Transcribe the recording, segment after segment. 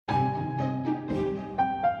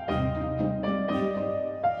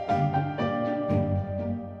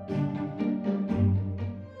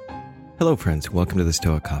Hello, friends. Welcome to the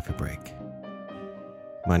Stoic Coffee Break.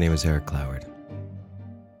 My name is Eric Cloward.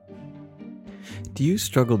 Do you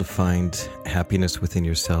struggle to find happiness within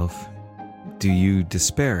yourself? Do you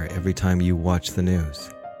despair every time you watch the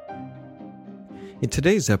news? In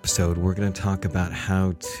today's episode, we're going to talk about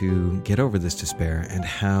how to get over this despair and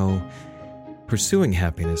how pursuing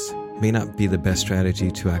happiness may not be the best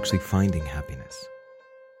strategy to actually finding happiness.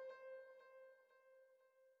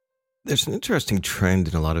 There's an interesting trend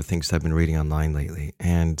in a lot of things I've been reading online lately,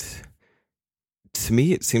 and to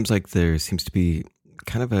me it seems like there seems to be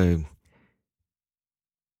kind of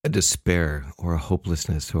a despair or a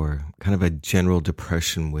hopelessness or kind of a general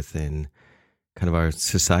depression within kind of our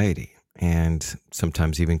society, and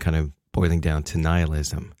sometimes even kind of boiling down to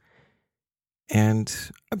nihilism. And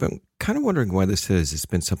I've been kind of wondering why this is. It's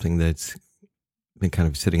been something that's been kind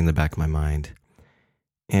of sitting in the back of my mind.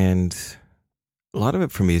 And a lot of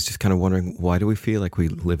it for me is just kind of wondering, why do we feel like we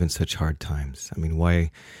live in such hard times? I mean,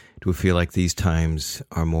 why do we feel like these times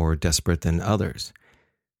are more desperate than others?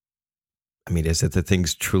 I mean, is it that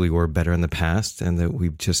things truly were better in the past and that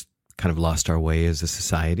we've just kind of lost our way as a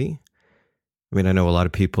society? I mean, I know a lot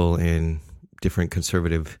of people in different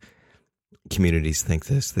conservative communities think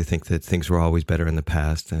this. They think that things were always better in the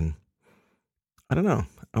past, and I don't know.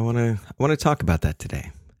 I want to talk about that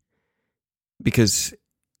today. Because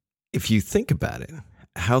if you think about it,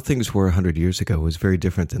 how things were 100 years ago was very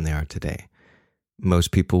different than they are today.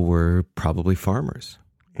 Most people were probably farmers,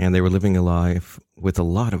 and they were living a life with a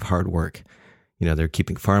lot of hard work. You know, they're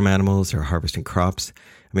keeping farm animals, they're harvesting crops.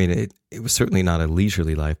 I mean, it was certainly not a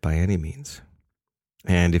leisurely life by any means.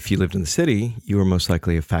 And if you lived in the city, you were most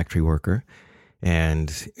likely a factory worker.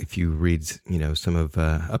 And if you read, some of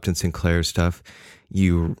Upton Sinclair's stuff,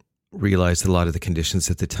 you realize a lot of the conditions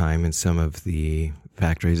at the time in some of the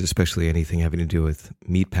factories, especially anything having to do with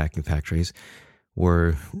meat packing factories,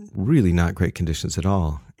 were really not great conditions at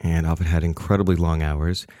all, and often had incredibly long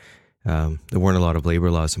hours. There weren't a lot of labor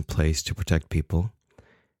laws in place to protect people.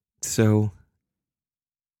 So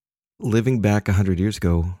living back 100 years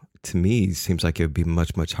ago, to me, seems like it would be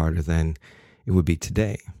much, much harder than it would be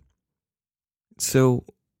today. So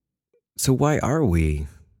why are we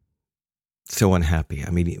so unhappy? I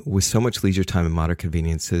mean, with so much leisure time and modern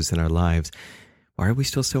conveniences in our lives, why are we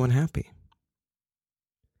still so unhappy?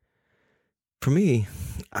 For me,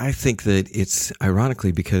 I think that it's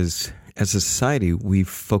ironically because as a society, we've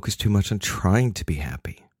focused too much on trying to be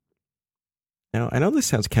happy. Now, I know this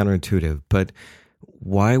sounds counterintuitive, but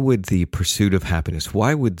why would the pursuit of happiness,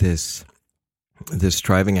 why would this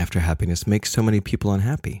striving after happiness make so many people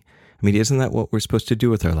unhappy? I mean, isn't that what we're supposed to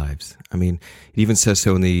do with our lives? I mean, it even says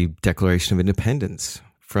so in the Declaration of Independence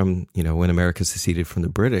from, when America seceded from the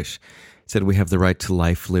British. It said we have the right to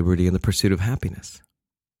life, liberty, and the pursuit of happiness.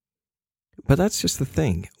 But that's just the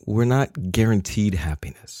thing. We're not guaranteed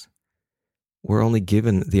happiness. We're only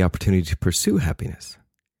given the opportunity to pursue happiness.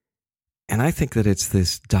 And I think that it's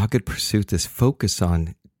this dogged pursuit, this focus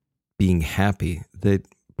on being happy that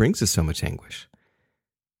brings us so much anguish.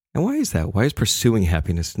 And why is that? Why is pursuing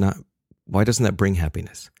happiness why doesn't that bring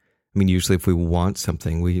happiness? I mean, usually if we want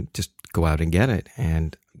something, we just go out and get it.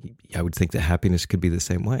 And I would think that happiness could be the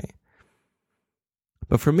same way.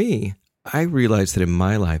 But for me, I realized that in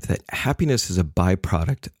my life that happiness is a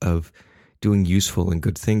byproduct of doing useful and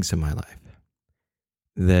good things in my life.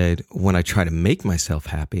 That when I try to make myself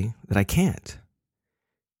happy, that I can't.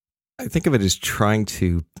 I think of it as trying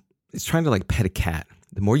to like pet a cat.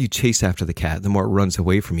 The more you chase after the cat, the more it runs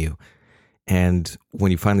away from you. And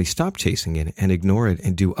when you finally stop chasing it and ignore it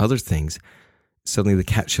and do other things, suddenly the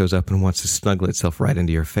cat shows up and wants to snuggle itself right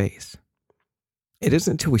into your face. It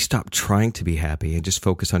isn't until we stop trying to be happy and just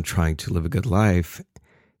focus on trying to live a good life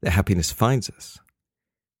that happiness finds us.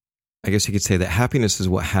 I guess you could say that happiness is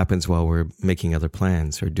what happens while we're making other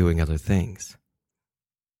plans or doing other things.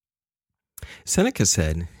 Seneca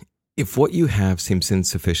said, "If what you have seems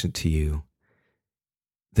insufficient to you,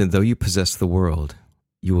 then though you possess the world,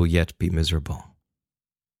 you will yet be miserable."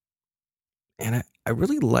 And I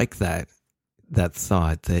really like that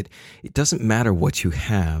thought, that it doesn't matter what you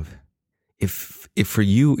have. If for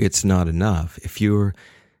you it's not enough, if you're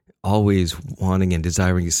always wanting and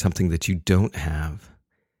desiring something that you don't have,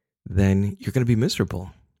 then you're going to be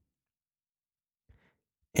miserable.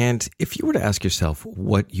 And if you were to ask yourself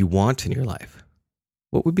what you want in your life,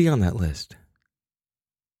 what would be on that list?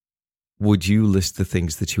 Would you list the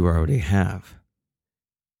things that you already have?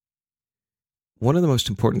 One of the most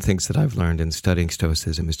important things that I've learned in studying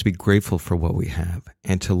Stoicism is to be grateful for what we have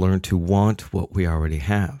and to learn to want what we already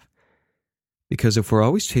have. Because if we're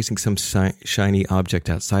always chasing some shiny object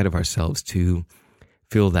outside of ourselves to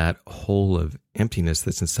fill that hole of emptiness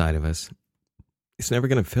that's inside of us, it's never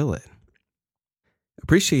going to fill it.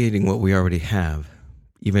 Appreciating what we already have,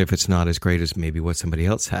 even if it's not as great as maybe what somebody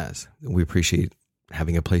else has. We appreciate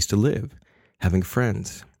having a place to live, having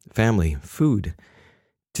friends, family, food.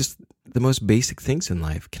 Just the most basic things in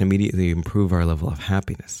life can immediately improve our level of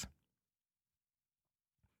happiness.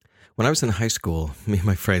 When I was in high school, me and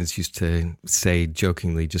my friends used to say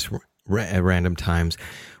jokingly, just at random times,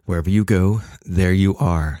 wherever you go, there you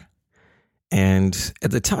are. And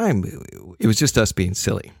at the time, it was just us being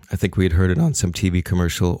silly. I think we had heard it on some TV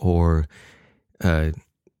commercial or, some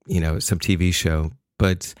TV show.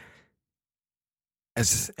 But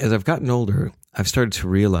as I've gotten older, I've started to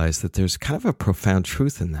realize that there's kind of a profound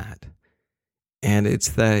truth in that. And it's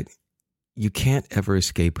that you can't ever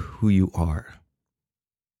escape who you are.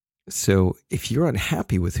 So if you're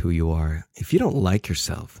unhappy with who you are, if you don't like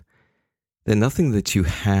yourself, then nothing that you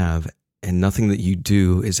have and nothing that you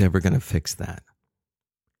do is ever going to fix that.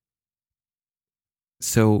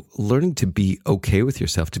 So learning to be okay with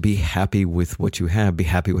yourself, to be happy with what you have, be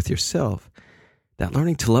happy with yourself, that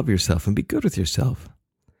learning to love yourself and be good with yourself,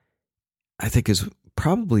 I think is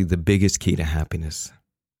probably the biggest key to happiness.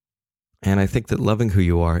 And I think that loving who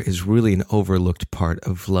you are is really an overlooked part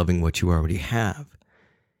of loving what you already have.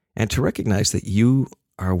 And to recognize that you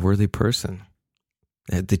are a worthy person,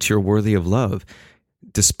 that you're worthy of love,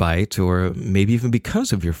 despite or maybe even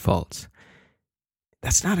because of your faults.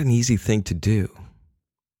 That's not an easy thing to do.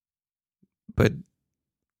 But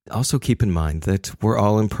also keep in mind that we're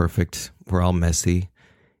all imperfect, we're all messy,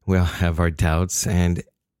 we all have our doubts, and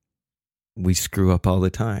we screw up all the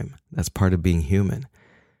time. That's part of being human.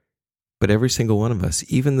 But every single one of us,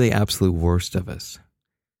 even the absolute worst of us,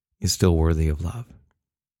 is still worthy of love.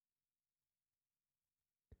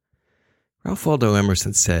 Ralph Waldo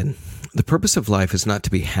Emerson said, "The purpose of life is not to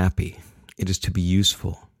be happy. It is to be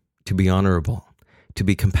useful, to be honorable, to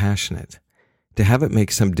be compassionate, to have it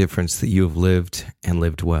make some difference that you have lived and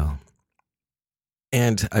lived well."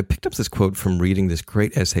 And I picked up this quote from reading this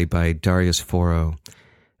great essay by Darius Foro.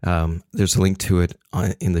 There's a link to it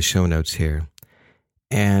in the show notes here.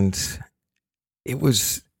 And it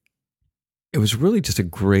was really just a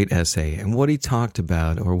great essay. And what he talked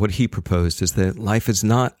about, or what he proposed, is that life is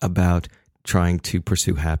not about trying to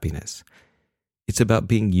pursue happiness. It's about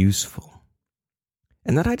being useful.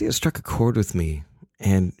 And that idea struck a chord with me.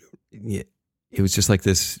 And it was just like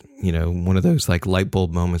this, one of those like light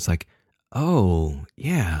bulb moments, like, oh,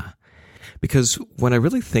 yeah. Because when I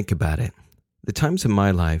really think about it, the times in my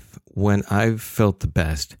life when I've felt the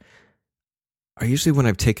best are usually when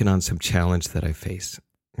I've taken on some challenge that I face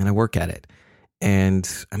and I work at it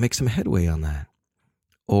and I make some headway on that.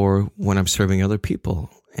 Or when I'm serving other people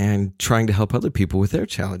and trying to help other people with their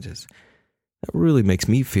challenges. That really makes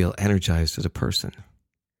me feel energized as a person.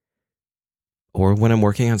 Or when I'm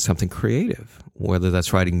working on something creative, whether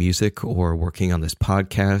that's writing music or working on this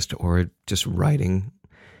podcast or just writing,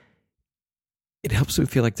 it helps me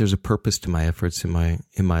feel like there's a purpose to my efforts in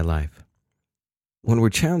my life. When we're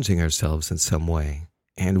challenging ourselves in some way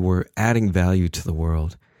and we're adding value to the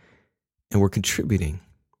world and we're contributing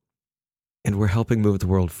and we're helping move the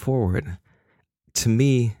world forward, to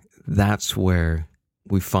me, that's where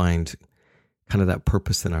we find kind of that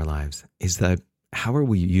purpose in our lives, is that how are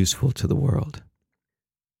we useful to the world?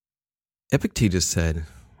 Epictetus said,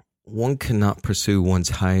 "One cannot pursue one's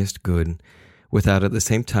highest good without at the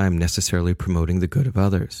same time necessarily promoting the good of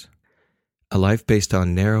others. A life based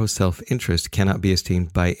on narrow self-interest cannot be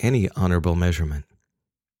esteemed by any honorable measurement.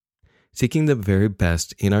 Seeking the very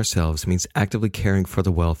best in ourselves means actively caring for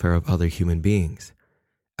the welfare of other human beings.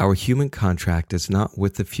 Our human contract is not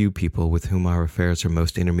with the few people with whom our affairs are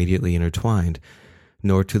most intermediately intertwined,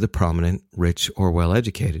 nor to the prominent, rich, or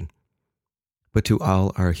well-educated, but to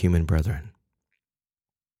all our human brethren."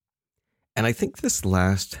 And I think this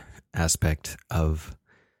last aspect of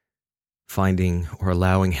finding or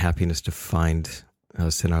allowing happiness to find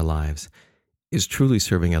us in our lives is truly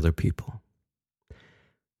serving other people.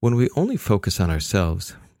 When we only focus on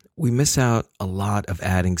ourselves, we miss out a lot of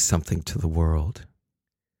adding something to the world.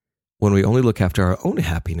 When we only look after our own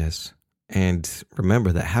happiness, and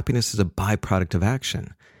remember that happiness is a byproduct of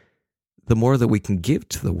action, the more that we can give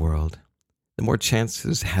to the world, the more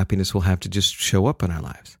chances happiness will have to just show up in our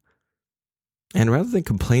lives. And rather than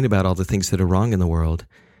complain about all the things that are wrong in the world,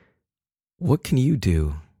 what can you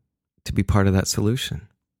do to be part of that solution?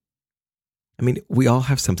 I mean, we all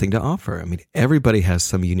have something to offer. I mean, everybody has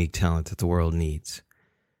some unique talent that the world needs.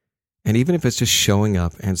 And even if it's just showing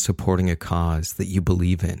up and supporting a cause that you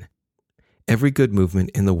believe in, every good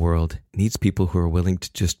movement in the world needs people who are willing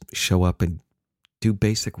to just show up and do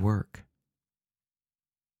basic work.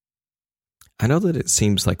 I know that it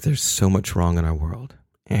seems like there's so much wrong in our world,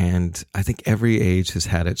 and I think every age has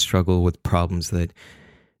had its struggle with problems that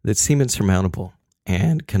seem insurmountable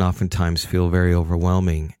and can oftentimes feel very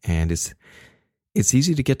overwhelming, and it's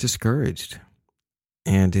easy to get discouraged,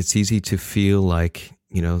 and it's easy to feel like,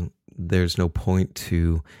 there's no point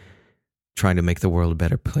to trying to make the world a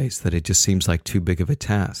better place, that it just seems like too big of a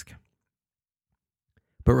task.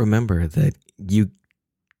 But remember that you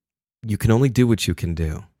can only do what you can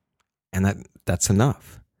do, and that's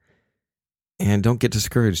enough. And don't get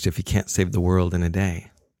discouraged if you can't save the world in a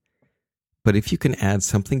day. But if you can add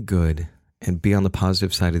something good and be on the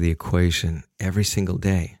positive side of the equation every single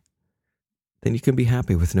day, then you can be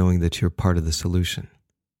happy with knowing that you're part of the solution.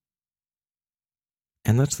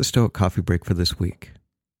 And that's the Stoic Coffee Break for this week.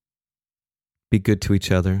 Be good to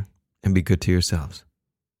each other and be good to yourselves.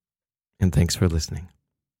 And thanks for listening.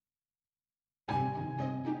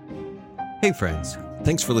 Hey friends,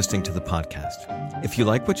 thanks for listening to the podcast. If you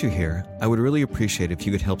like what you hear, I would really appreciate if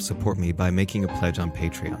you could help support me by making a pledge on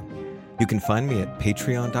Patreon. You can find me at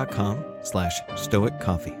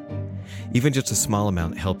patreon.com/stoiccoffee. Even just a small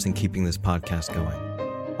amount helps in keeping this podcast going.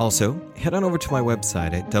 Also, head on over to my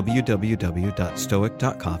website at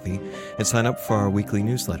www.stoic.coffee and sign up for our weekly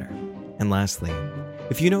newsletter. And lastly,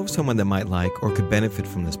 if you know of someone that might like or could benefit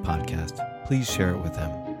from this podcast, please share it with them.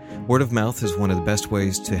 Word of mouth is one of the best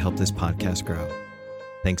ways to help this podcast grow.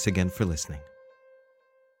 Thanks again for listening.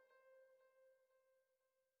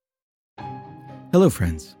 Hello,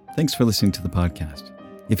 friends. Thanks for listening to the podcast.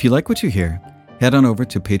 If you like what you hear, head on over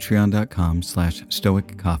to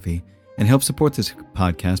patreon.com/stoiccoffee and help support this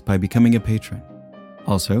podcast by becoming a patron.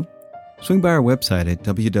 Also, swing by our website at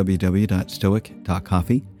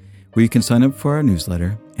www.stoic.coffee, where you can sign up for our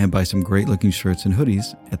newsletter and buy some great-looking shirts and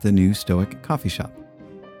hoodies at the new Stoic Coffee Shop.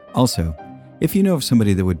 Also, if you know of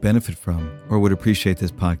somebody that would benefit from or would appreciate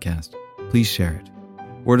this podcast, please share it.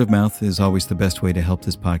 Word of mouth is always the best way to help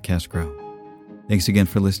this podcast grow. Thanks again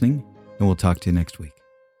for listening, and we'll talk to you next week.